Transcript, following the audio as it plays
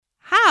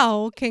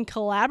how can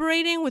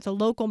collaborating with a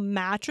local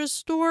mattress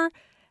store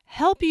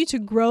help you to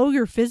grow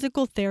your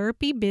physical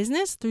therapy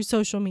business through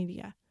social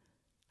media?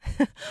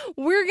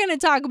 We're going to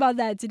talk about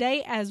that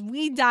today as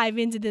we dive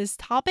into this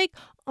topic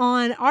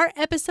on our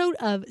episode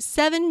of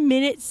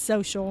 7-Minute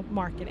Social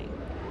Marketing.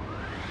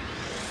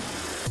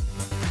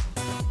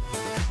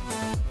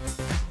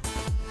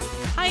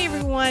 Hi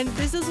everyone,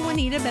 this is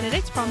Juanita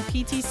Benedict from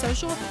PT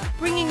Social,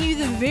 bringing you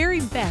the very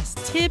best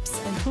tips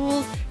and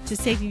tools to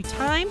save you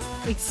time,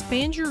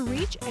 expand your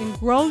reach, and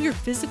grow your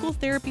physical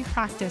therapy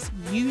practice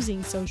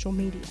using social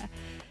media.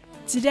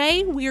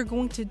 Today, we are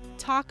going to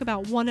talk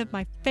about one of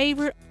my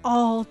favorite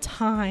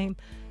all-time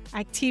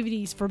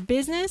activities for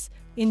business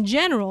in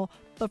general,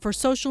 but for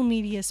social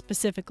media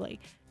specifically,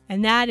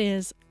 and that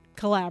is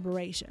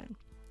collaboration.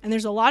 And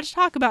there's a lot to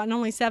talk about in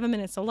only 7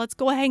 minutes, so let's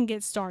go ahead and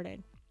get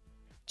started.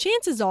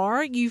 Chances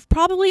are you've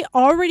probably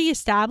already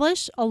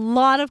established a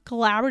lot of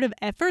collaborative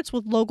efforts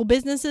with local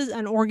businesses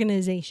and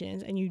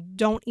organizations, and you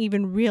don't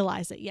even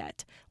realize it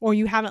yet, or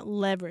you haven't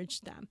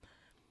leveraged them.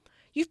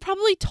 You've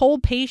probably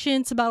told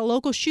patients about a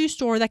local shoe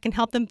store that can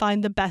help them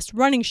find the best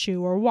running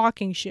shoe or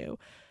walking shoe.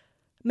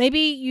 Maybe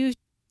you've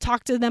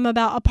talked to them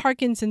about a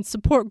Parkinson's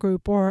support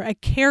group or a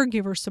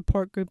caregiver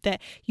support group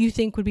that you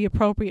think would be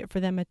appropriate for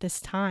them at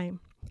this time.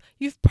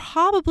 You've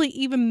probably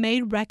even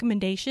made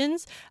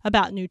recommendations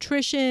about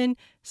nutrition,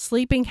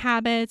 sleeping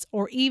habits,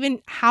 or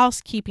even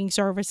housekeeping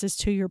services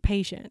to your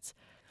patients.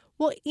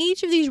 Well,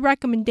 each of these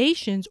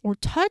recommendations or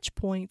touch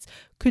points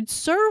could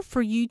serve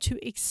for you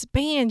to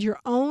expand your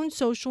own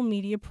social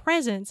media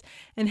presence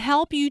and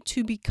help you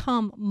to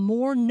become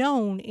more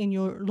known in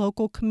your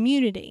local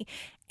community.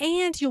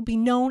 And you'll be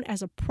known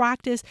as a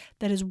practice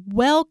that is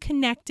well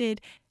connected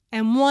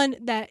and one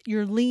that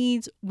your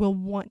leads will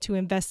want to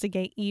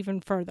investigate even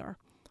further.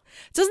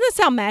 Doesn't that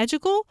sound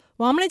magical?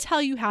 Well, I'm going to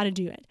tell you how to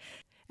do it.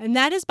 And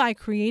that is by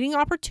creating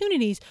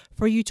opportunities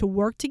for you to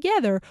work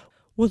together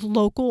with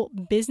local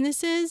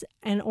businesses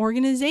and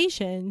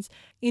organizations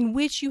in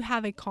which you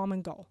have a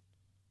common goal.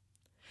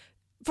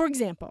 For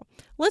example,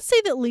 let's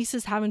say that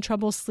Lisa's having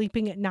trouble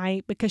sleeping at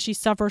night because she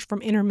suffers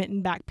from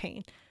intermittent back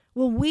pain.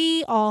 Well,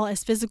 we all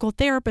as physical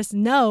therapists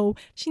know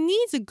she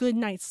needs a good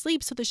night's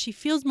sleep so that she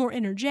feels more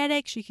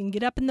energetic. She can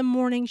get up in the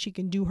morning. She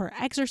can do her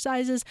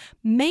exercises.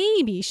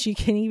 Maybe she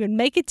can even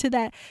make it to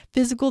that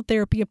physical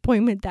therapy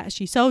appointment that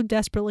she so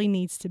desperately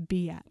needs to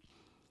be at.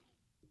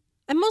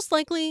 And most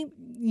likely,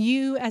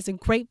 you as a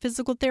great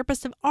physical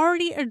therapist have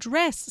already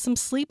addressed some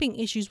sleeping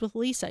issues with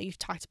Lisa. You've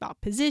talked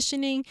about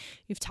positioning.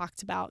 You've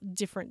talked about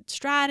different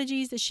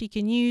strategies that she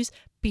can use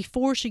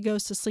before she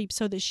goes to sleep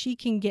so that she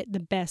can get the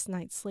best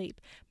night's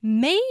sleep.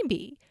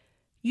 Maybe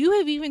you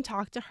have even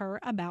talked to her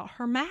about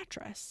her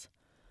mattress.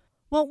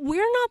 Well,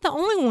 we're not the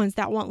only ones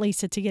that want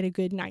Lisa to get a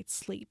good night's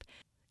sleep.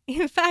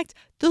 In fact,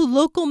 the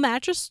local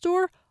mattress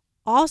store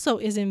also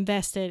is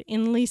invested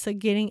in Lisa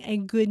getting a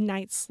good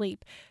night's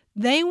sleep.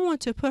 They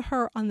want to put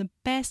her on the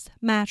best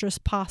mattress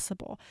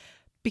possible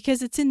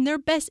because it's in their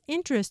best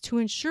interest to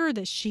ensure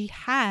that she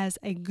has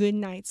a good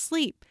night's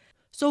sleep.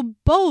 So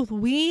both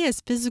we as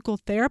physical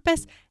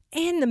therapists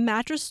and the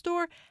mattress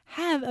store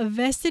have a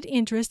vested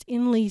interest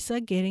in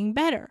Lisa getting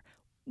better.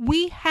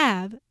 We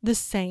have the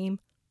same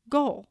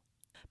goal.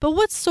 But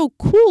what's so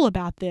cool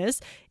about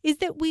this is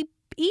that we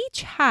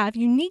each have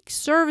unique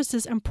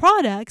services and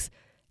products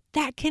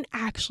that can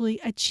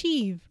actually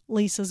achieve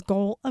Lisa's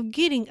goal of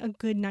getting a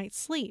good night's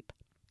sleep.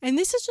 And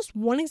this is just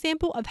one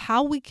example of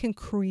how we can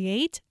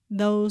create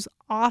those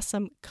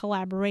awesome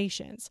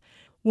collaborations.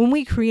 When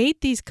we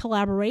create these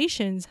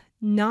collaborations,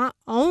 not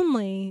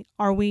only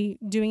are we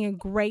doing a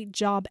great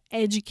job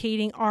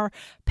educating our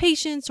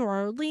patients or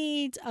our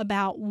leads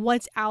about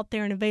what's out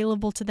there and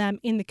available to them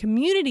in the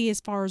community as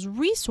far as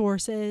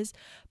resources,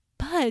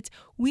 but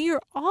we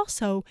are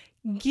also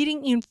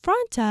getting in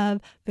front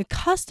of the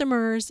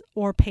customers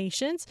or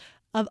patients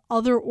of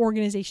other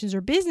organizations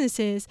or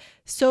businesses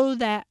so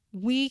that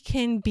we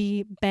can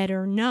be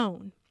better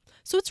known.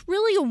 So it's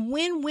really a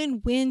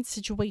win-win-win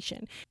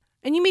situation.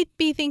 And you may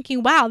be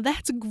thinking, wow,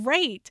 that's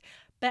great,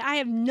 but I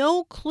have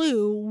no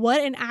clue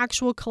what an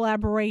actual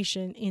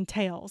collaboration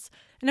entails.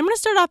 And I'm going to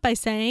start off by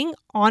saying,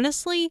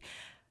 honestly,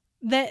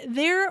 that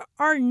there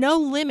are no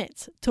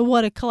limits to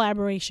what a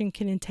collaboration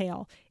can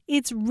entail.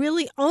 It's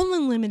really only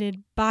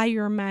limited by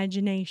your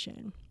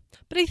imagination.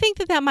 But I think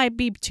that might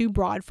be too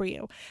broad for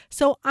you.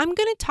 So I'm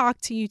going to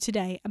talk to you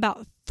today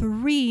about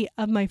 3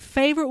 of my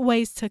favorite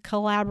ways to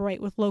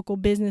collaborate with local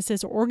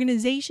businesses or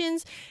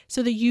organizations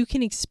so that you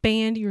can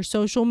expand your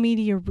social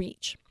media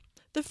reach.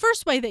 The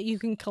first way that you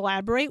can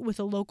collaborate with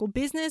a local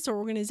business or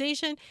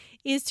organization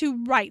is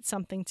to write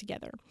something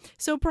together.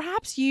 So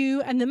perhaps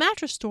you and the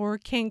mattress store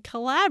can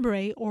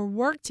collaborate or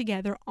work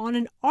together on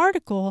an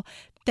article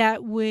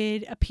that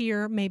would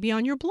appear maybe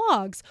on your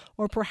blogs,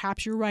 or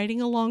perhaps you're writing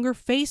a longer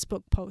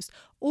Facebook post,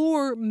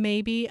 or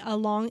maybe a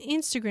long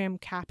Instagram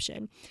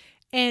caption.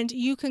 And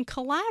you can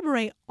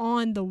collaborate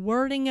on the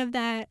wording of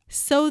that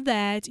so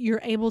that you're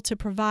able to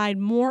provide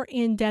more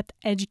in-depth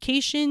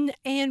education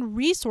and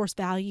resource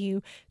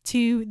value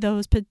to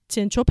those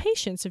potential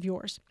patients of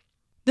yours.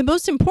 The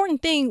most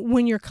important thing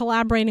when you're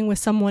collaborating with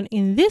someone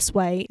in this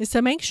way is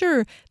to make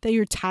sure that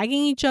you're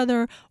tagging each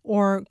other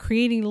or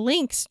creating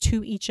links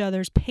to each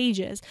other's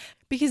pages,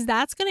 because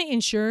that's going to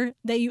ensure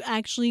that you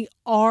actually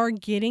are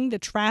getting the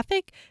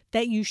traffic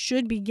that you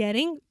should be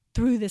getting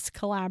through this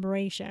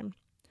collaboration.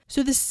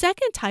 So the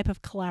second type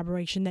of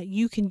collaboration that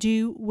you can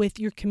do with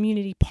your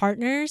community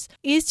partners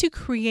is to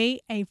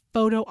create a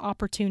photo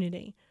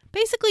opportunity.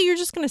 Basically, you're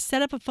just going to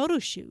set up a photo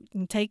shoot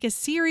and take a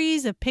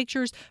series of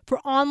pictures for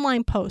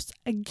online posts.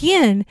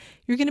 Again,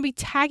 you're going to be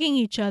tagging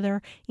each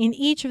other in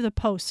each of the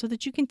posts so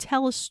that you can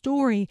tell a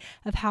story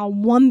of how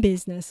one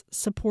business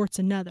supports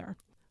another.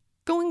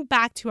 Going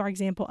back to our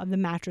example of the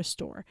mattress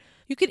store,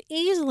 you could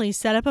easily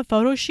set up a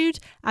photo shoot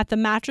at the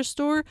mattress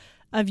store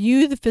of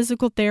you, the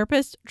physical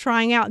therapist,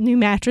 trying out new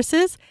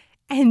mattresses,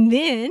 and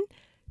then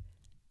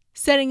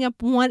setting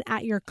up one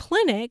at your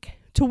clinic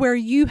to where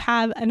you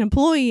have an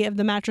employee of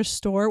the mattress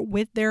store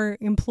with their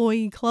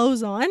employee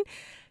clothes on,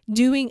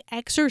 doing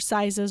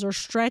exercises or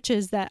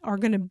stretches that are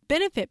going to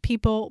benefit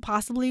people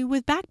possibly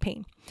with back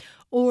pain.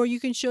 Or you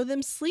can show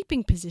them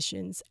sleeping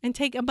positions and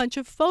take a bunch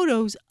of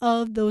photos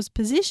of those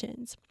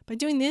positions. By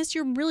doing this,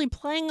 you're really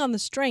playing on the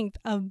strength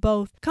of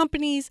both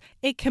companies.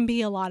 It can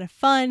be a lot of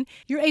fun.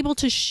 You're able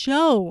to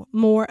show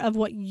more of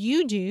what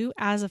you do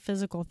as a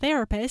physical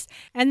therapist,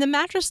 and the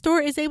mattress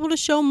store is able to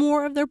show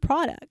more of their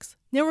products.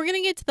 Now we're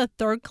going to get to the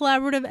third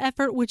collaborative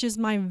effort, which is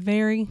my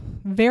very,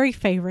 very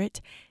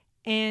favorite.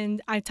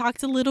 And I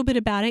talked a little bit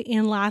about it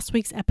in last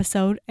week's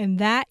episode, and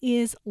that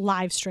is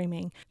live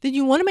streaming. Then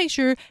you want to make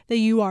sure that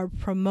you are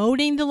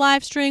promoting the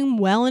live stream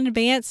well in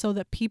advance so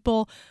that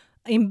people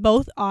in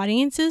both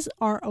audiences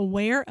are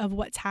aware of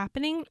what's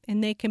happening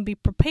and they can be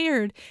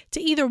prepared to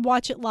either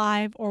watch it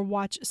live or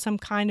watch some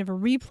kind of a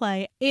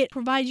replay. It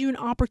provides you an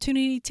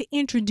opportunity to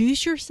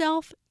introduce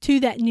yourself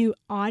to that new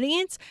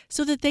audience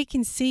so that they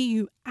can see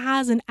you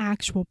as an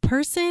actual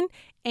person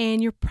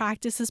and your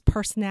practice's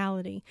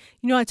personality.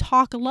 You know, I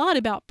talk a lot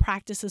about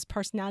practice's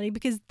personality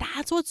because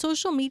that's what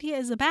social media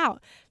is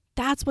about.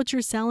 That's what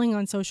you're selling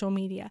on social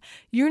media.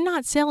 You're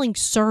not selling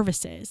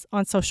services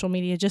on social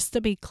media, just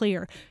to be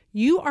clear.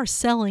 You are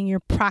selling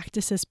your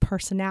practice's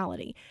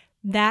personality.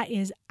 That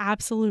is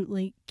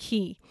absolutely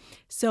key.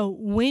 So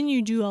when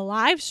you do a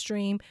live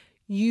stream,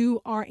 you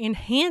are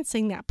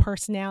enhancing that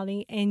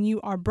personality and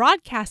you are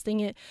broadcasting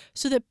it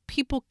so that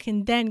people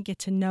can then get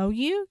to know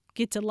you,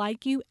 get to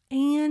like you,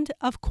 and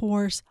of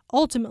course,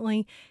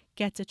 ultimately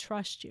get to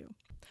trust you.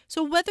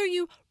 So whether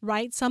you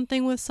write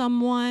something with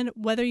someone,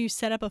 whether you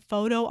set up a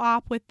photo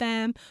op with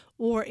them,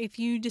 or if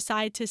you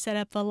decide to set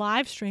up a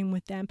live stream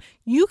with them,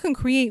 you can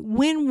create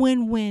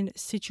win-win-win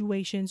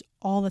situations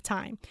all the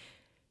time.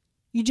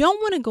 You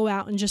don't want to go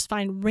out and just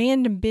find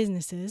random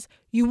businesses.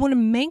 You want to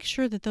make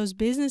sure that those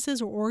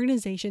businesses or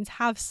organizations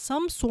have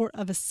some sort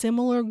of a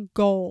similar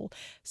goal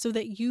so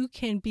that you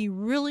can be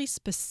really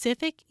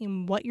specific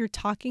in what you're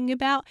talking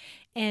about,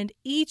 and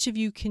each of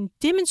you can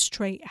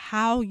demonstrate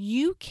how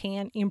you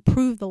can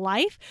improve the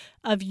life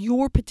of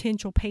your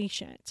potential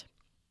patient.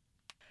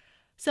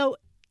 So,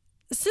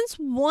 since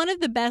one of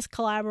the best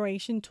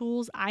collaboration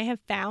tools I have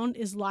found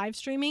is live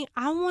streaming,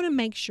 I want to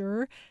make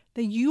sure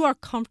that you are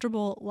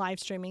comfortable live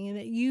streaming and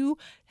that you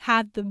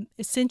have the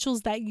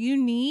essentials that you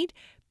need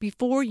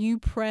before you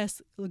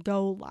press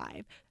go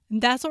live.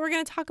 And that's what we're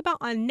going to talk about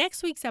on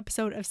next week's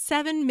episode of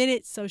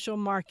 7-Minute Social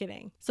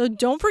Marketing. So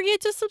don't forget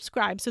to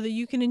subscribe so that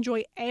you can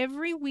enjoy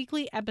every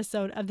weekly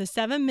episode of the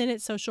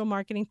 7-Minute Social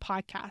Marketing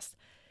Podcast.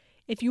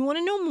 If you want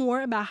to know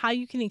more about how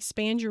you can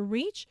expand your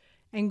reach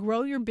and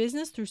grow your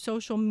business through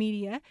social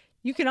media,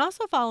 you can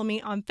also follow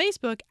me on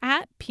Facebook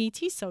at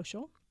PT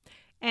Social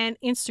and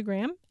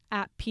Instagram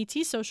at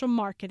PT Social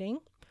Marketing,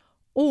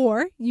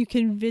 or you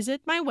can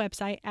visit my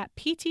website at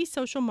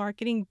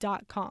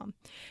ptsocialmarketing.com.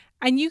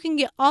 And you can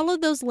get all of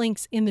those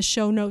links in the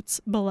show notes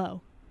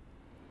below.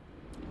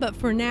 But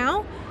for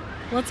now,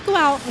 let's go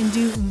out and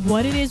do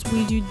what it is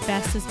we do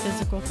best as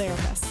physical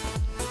therapists.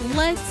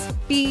 Let's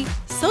be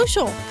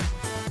social.